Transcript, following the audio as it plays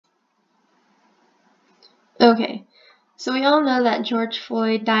Okay, so we all know that George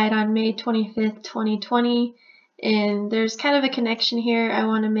Floyd died on May 25th, 2020, and there's kind of a connection here I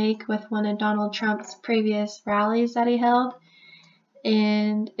want to make with one of Donald Trump's previous rallies that he held.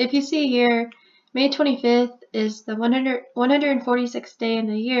 And if you see here, May 25th is the 146th day in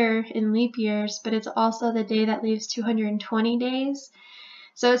the year in leap years, but it's also the day that leaves 220 days.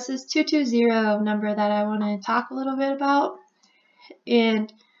 So it's this 220 number that I want to talk a little bit about.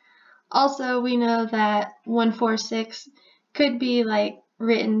 And also, we know that 146 could be like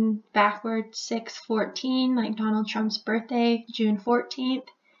written backwards 614, like Donald Trump's birthday, June 14th.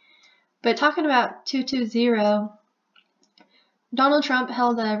 But talking about 220, Donald Trump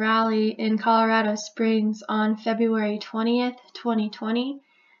held a rally in Colorado Springs on February 20th, 2020,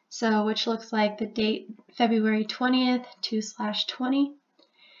 so which looks like the date February 20th, 2/20.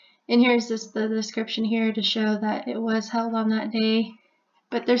 And here's just the description here to show that it was held on that day.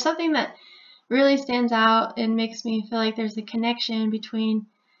 But there's something that really stands out and makes me feel like there's a connection between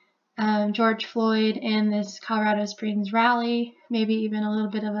George Floyd and this Colorado Springs rally, maybe even a little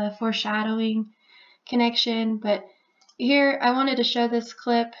bit of a foreshadowing connection. But here I wanted to show this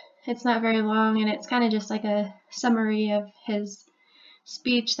clip. It's not very long, and it's kind of just like a summary of his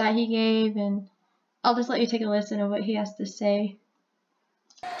speech that he gave, and I'll just let you take a listen to what he has to say.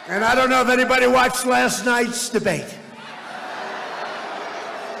 And I don't know if anybody watched last night's debate.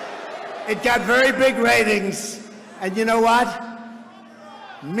 It got very big ratings, and you know what?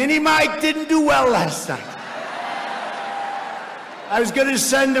 Mini Mike didn't do well last night. I was going to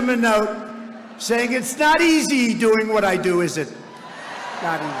send him a note saying, it's not easy doing what I do, is it?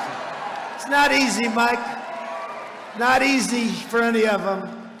 Not easy. It's not easy, Mike. Not easy for any of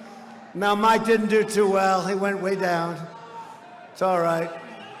them. No, Mike didn't do too well. He went way down. It's all right.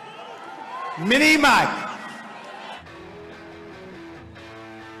 Mini Mike.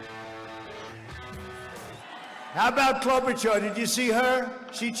 How about Klobuchar? Did you see her?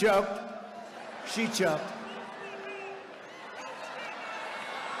 She choked. She choked.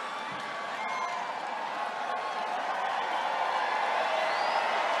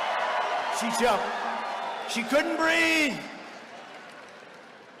 She choked. She couldn't breathe.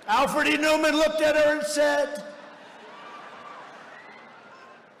 Alfred E. Newman looked at her and said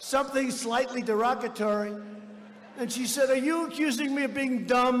something slightly derogatory. And she said, are you accusing me of being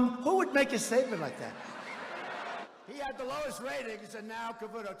dumb? Who would make a statement like that? He had the lowest ratings, and now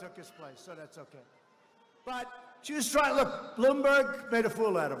Cavuto took his place, so that's okay. But she was trying, look, Bloomberg made a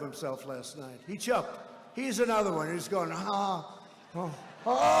fool out of himself last night. He choked. He's another one who's going, I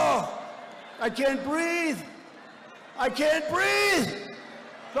can't breathe. I can't breathe.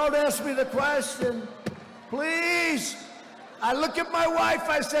 Don't ask me the question, please. I look at my wife,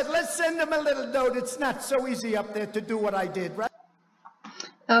 I said, let's send him a little note. It's not so easy up there to do what I did, right?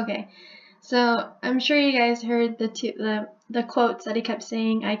 Okay. So I'm sure you guys heard the quotes that he kept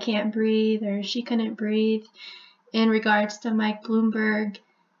saying, I can't breathe, or she couldn't breathe, in regards to Mike Bloomberg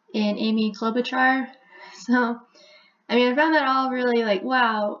and Amy Klobuchar. So, I mean, I found that all really like,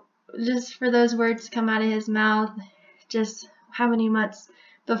 wow, just for those words to come out of his mouth, just how many months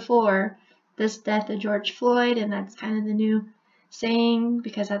before this death of George Floyd, and that's kind of the new saying,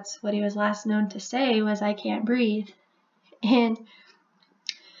 because that's what he was last known to say, was I can't breathe. And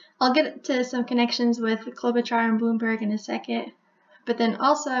I'll get to some connections with Klobuchar and Bloomberg in a second, but then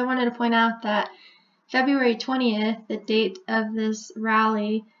also I wanted to point out that February 20th, the date of this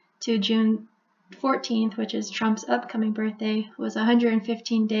rally, to June 14th, which is Trump's upcoming birthday, was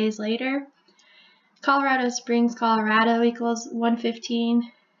 115 days later. Colorado Springs, Colorado equals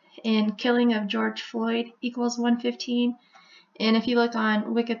 115, and killing of George Floyd equals 115. And if you look on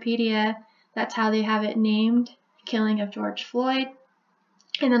Wikipedia, that's how they have it named, killing of George Floyd.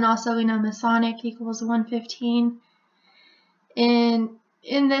 And then also we know Masonic equals 115. And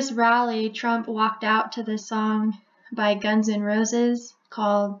in this rally, Trump walked out to this song by Guns N' Roses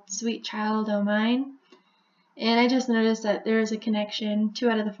called Sweet Child O' Mine. And I just noticed that there is a connection, 2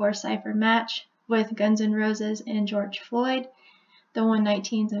 out of the 4 cipher match, with Guns N' Roses and George Floyd, the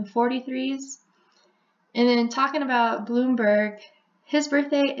 119s and 43s. And then talking about Bloomberg, his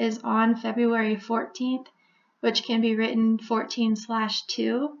birthday is on February 14th, which can be written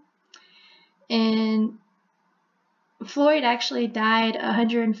 14/2. And Floyd actually died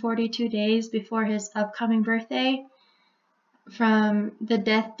 142 days before his upcoming birthday. From the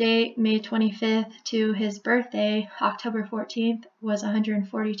death date, May 25th, to his birthday, October 14th, was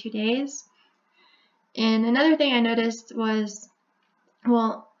 142 days. And another thing I noticed was,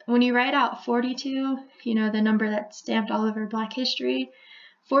 well, when you write out 42, you know, the number that's stamped all over Black history,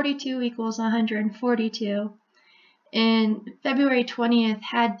 42 equals 142. And February 20th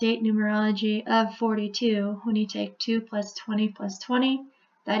had date numerology of 42. When you take 2 plus 20 plus 20,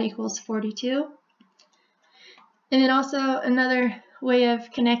 that equals 42. And then also another way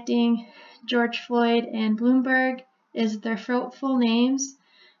of connecting George Floyd and Bloomberg is their full names.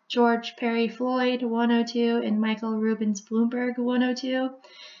 George Perry Floyd, 102, and Michael Rubens Bloomberg, 102.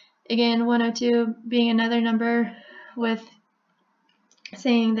 Again, 102 being another number with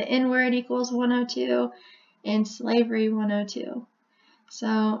saying the N-word equals 102 and slavery 102.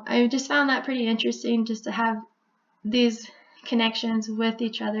 So I just found that pretty interesting, just to have these connections with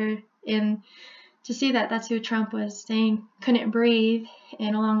each other and to see that that's who Trump was saying couldn't breathe,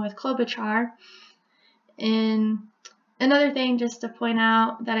 and along with Klobuchar. And another thing just to point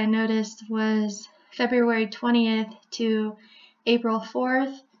out that I noticed was February 20th to April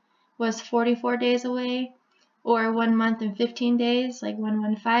 4th was 44 days away, or 1 month and 15 days, like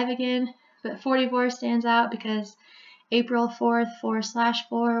 115 again. But 44 stands out because April 4th,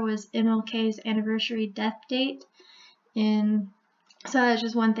 4/4, was MLK's anniversary death date. And so that's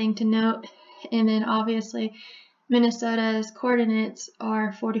just one thing to note. And then obviously Minnesota's coordinates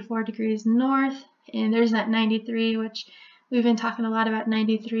are 44 degrees north, and there's that 93, which we've been talking a lot about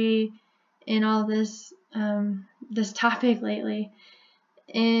 93 in all this this topic lately.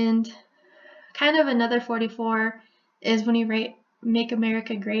 And kind of another 44 is when you write Make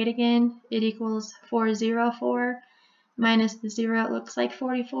America Great Again, it equals 404 minus the 0, it looks like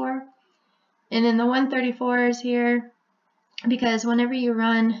 44. And then the 134 is here because whenever you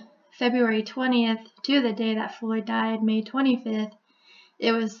run February 20th to the day that Floyd died, May 25th,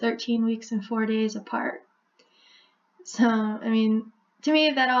 it was 13 weeks and 4 days apart. So, I mean, to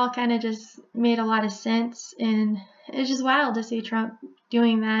me, that all kind of just made a lot of sense, and it's just wild to see Trump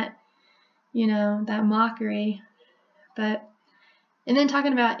doing that, you know, that mockery. But, and then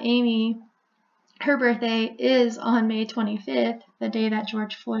talking about Amy, her birthday is on May 25th, the day that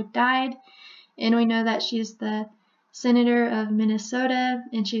George Floyd died, and we know that she's the senator of Minnesota,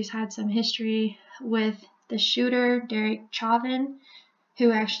 and she's had some history with the shooter, Derek Chauvin,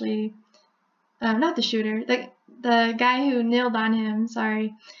 who actually, not the shooter, the guy who kneeled on him,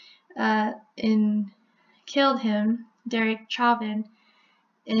 and killed him, Derek Chauvin.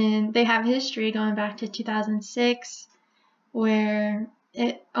 And they have history going back to 2006, where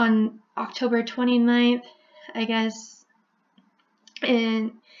on October 29th, I guess,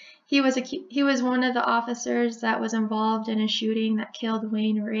 and he was one of the officers that was involved in a shooting that killed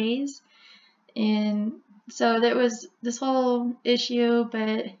Wayne Reyes. And so there was this whole issue,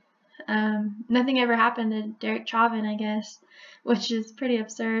 but nothing ever happened to Derek Chauvin, I guess, which is pretty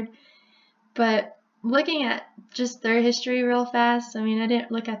absurd. But looking at just their history real fast, I mean, I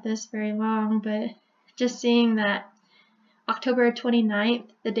didn't look at this very long, but just seeing that October 29th,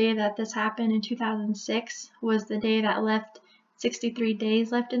 the day that this happened in 2006, was the day that left 63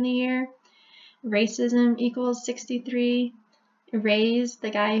 days left in the year. Racism equals 63. Reyes,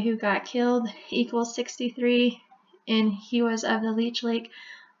 the guy who got killed, equals 63, and he was of the Leech Lake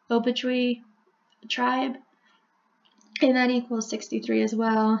Ojibwe tribe, and that equals 63 as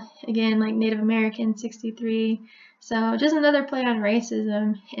well. Again, like Native American, 63. So just another play on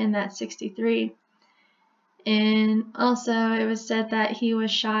racism in that 63. And also it was said that he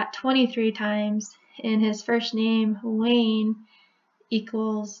was shot 23 times, and his first name, Wayne,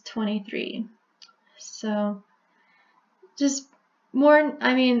 equals 23. So just more,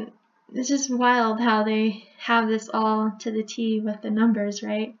 I mean, it's just wild how they have this all to the T with the numbers,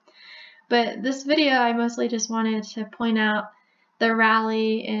 right? But this video, I mostly just wanted to point out the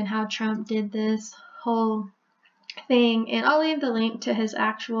rally and how Trump did this whole thing. And I'll leave the link to his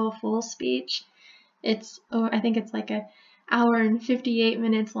actual full speech. I think it's like an hour and 58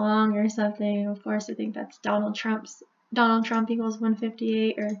 minutes long or something. Of course, I think that's Donald Trump equals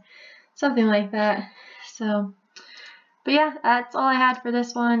 158 or something like that. So, but yeah, that's all I had for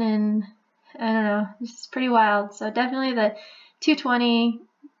this one, and I don't know, it's pretty wild. So definitely the 220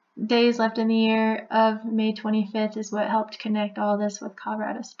 days left in the year of May 25th is what helped connect all this with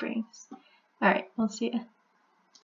Colorado Springs. All right, we'll see you.